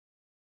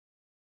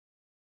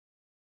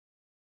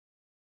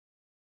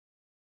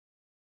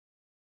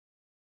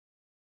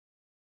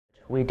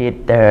We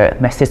did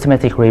the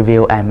systematic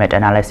review and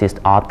meta-analysis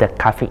of the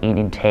caffeine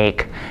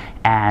intake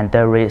and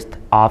the risk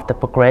of the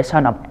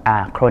progression of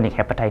chronic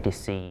hepatitis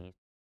C.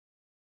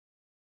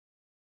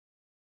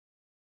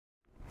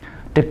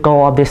 The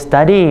goal of this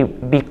study,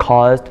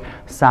 because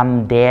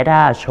some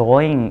data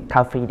showing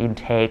caffeine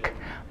intake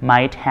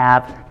might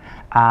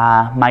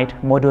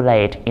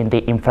modulate in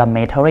the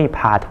inflammatory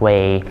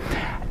pathway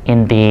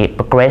in the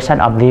progression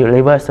of the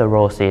liver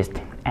cirrhosis,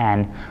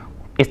 and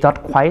it's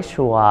not quite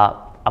sure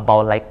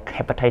about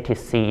hepatitis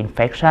C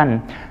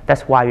infection.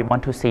 That's why we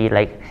want to see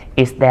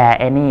is there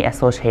any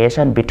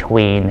association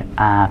between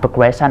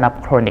progression of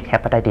chronic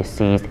hepatitis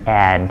C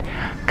and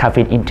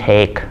caffeine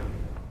intake.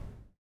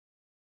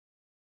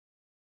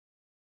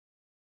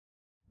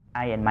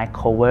 I and my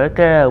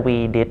coworker,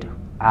 we did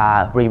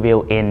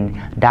review in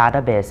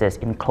databases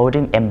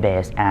including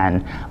MBase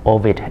and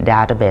OVID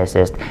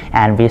databases,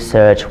 and we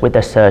searched with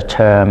the search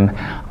term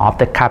of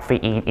the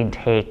caffeine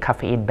intake,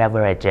 caffeine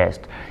beverages,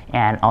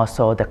 and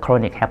also the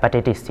chronic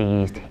hepatitis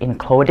C,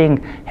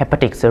 including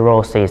hepatic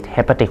cirrhosis,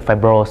 hepatic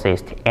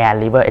fibrosis, and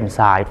liver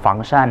enzyme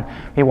function.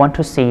 We want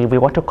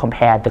to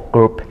compare the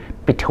group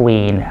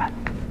between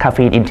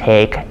caffeine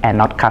intake and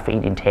not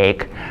caffeine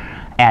intake,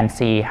 and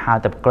see how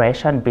the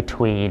progression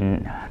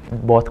between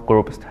both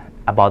groups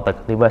about the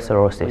liver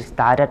cirrhosis. We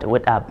started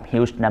with a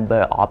huge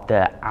number of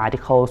the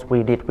articles.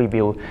 We did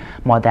review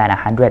more than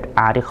 100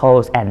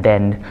 articles, and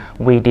then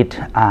we did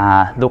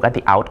look at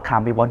the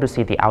outcome. We want to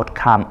see the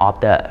outcome of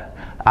the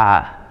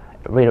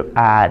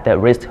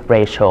risk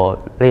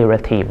ratio,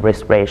 relative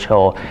risk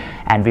ratio,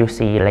 and we'll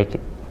see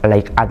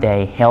are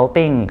they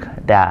helping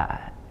the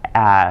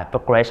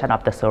progression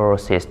of the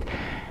cirrhosis.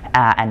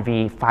 And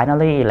we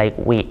finally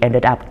we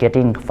ended up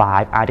getting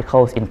 5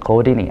 articles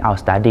included in our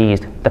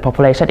studies. The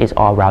population is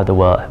all around the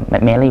world,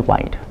 mainly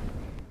white.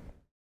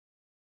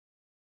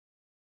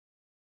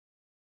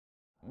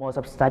 Most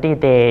of study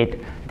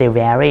they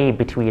vary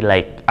between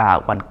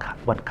one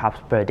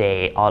cup per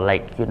day, or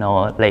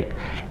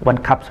 1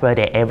 cup per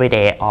day every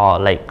day, or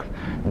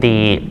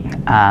the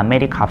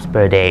many cups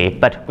per day.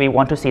 But we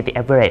want to see the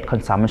average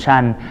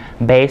consumption.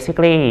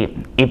 Basically,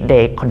 if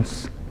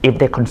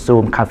they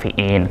consume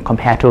caffeine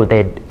compared to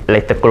the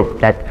group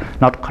that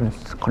not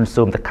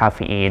consume the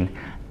caffeine,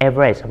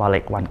 average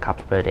about 1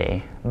 cup per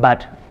day.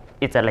 But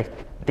it's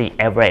the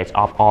average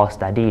of all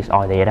studies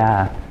or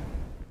data.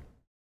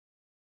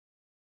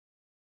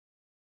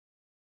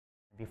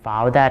 We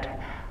found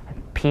that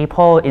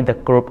people in the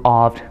group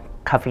of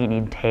caffeine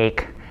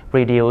intake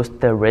reduced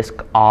the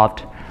risk of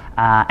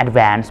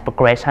advanced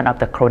progression of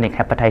the chronic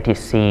hepatitis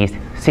C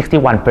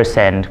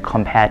 61%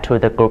 compared to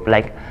the group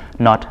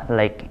not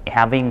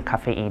having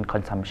caffeine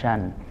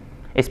consumption.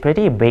 It's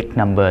pretty big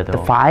number though.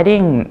 The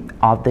finding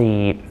of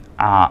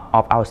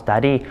our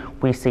study,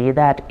 we see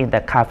that in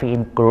the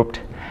caffeine group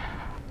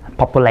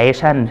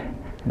population,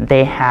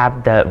 they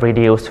have the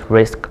reduced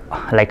risk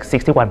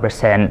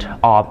 61%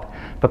 of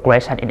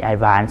progression in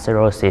advanced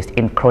cirrhosis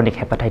in chronic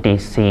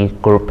hepatitis C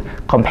group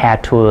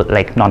compared to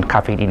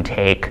non-caffeine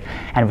intake.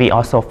 And we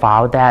also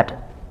found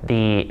that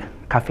the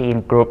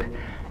caffeine group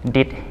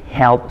did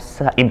help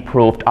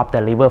improve of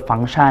the liver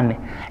function,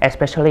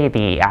 especially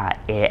the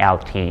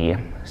ALT.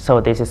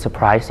 So this is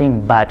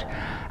surprising, but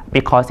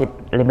because it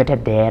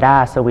limited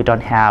data, so we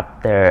don't have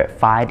the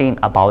finding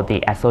about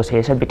the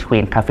association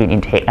between caffeine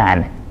intake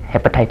and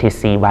hepatitis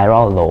C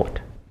viral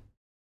load.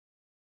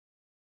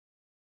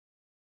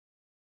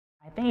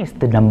 I think it's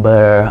the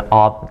number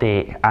of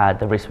the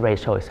risk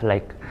ratio is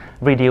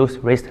reduced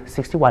risk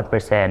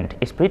 61%.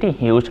 It's pretty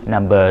huge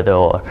number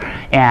though,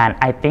 and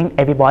I think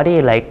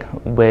everybody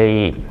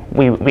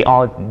we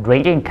all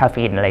drinking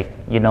caffeine,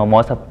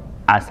 most of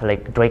us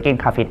drinking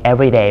caffeine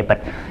every day,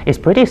 but it's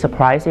pretty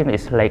surprising.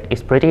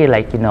 It's pretty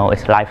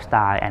it's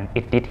lifestyle, and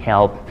it did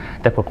help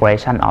the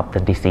progression of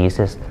the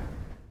diseases.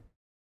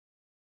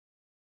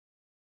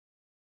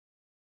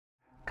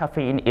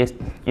 Caffeine is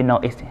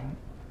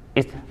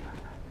it's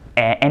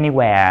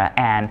anywhere,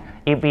 and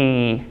if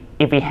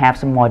we have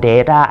some more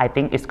data, I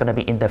think it's going to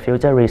be in the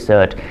future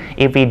research.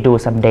 If we do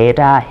some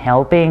data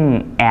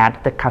helping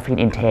add the caffeine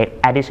intake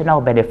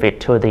additional benefit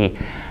to the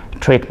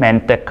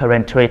treatment, the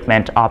current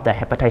treatment of the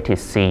hepatitis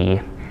C,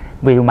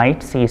 we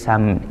might see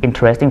some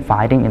interesting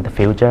finding in the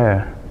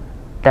future.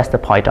 That's the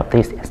point of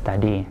this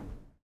study.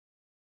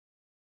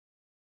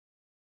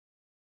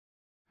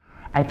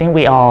 I think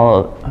we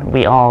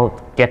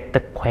all get the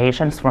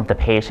questions from the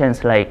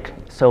patients,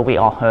 so we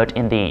all heard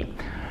in the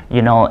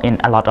in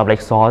a lot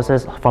of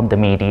sources from the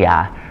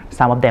media.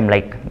 Some of them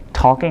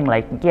talking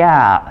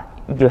yeah,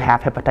 you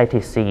have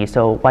hepatitis C,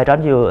 so why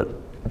don't you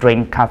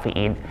drink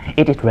caffeine?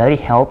 It is really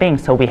helping.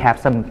 So we have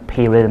some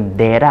prelim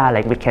data,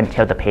 we can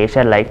tell the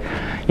patient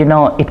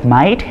it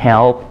might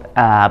help,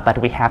 but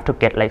we have to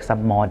get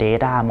some more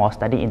data, more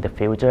study in the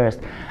futures.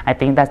 I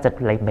think that's the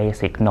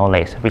basic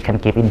knowledge we can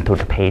give into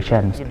the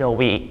patients.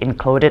 We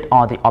included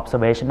all the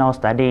observational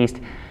studies.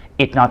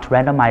 It's not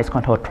randomized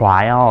controlled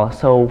trial,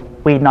 so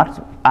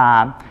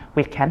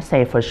we can't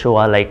say for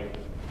sure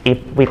if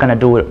we're going to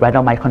do a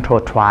randomized control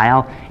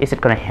trial, is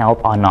it going to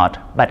help or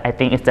not? But I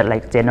think it's the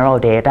like general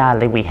data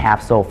that we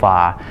have so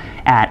far,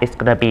 and it's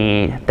going to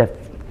be the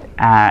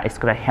it's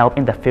going to help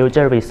in the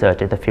future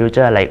research in the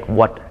future, like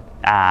what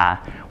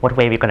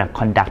way we're going to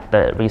conduct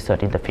the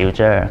research in the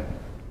future.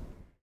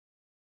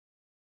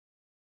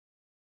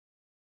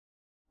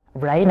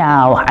 Right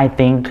now, I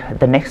think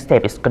the next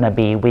step is going to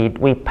be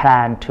we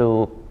plan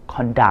to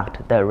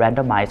conduct the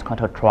randomized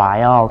control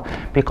trial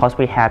because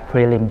we have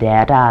prelim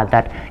data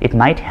that it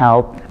might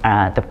help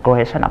the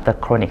progression of the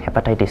chronic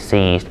hepatitis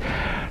C.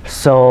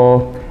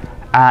 So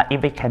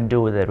if we can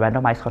do the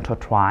randomized control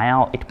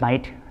trial, it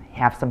might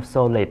have some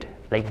solid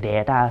like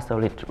data,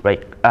 solid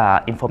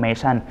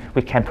information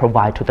we can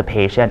provide to the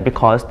patient,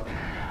 because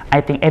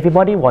I think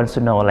everybody wants to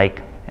know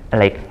like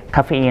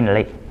caffeine,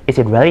 like is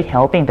it really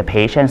helping the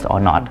patients or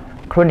not?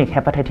 Chronic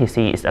hepatitis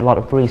C is a lot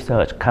of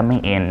research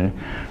coming in,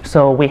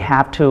 so we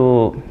have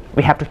to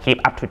keep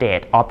up to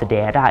date. All the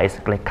data is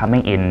like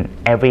coming in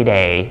every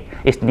day.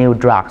 It's new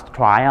drugs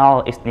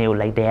trial, it's new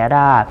like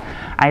data.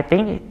 I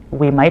think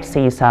we might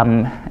see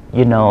some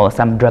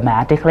some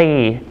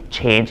dramatically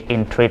change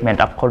in treatment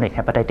of chronic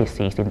hepatitis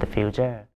C in the future.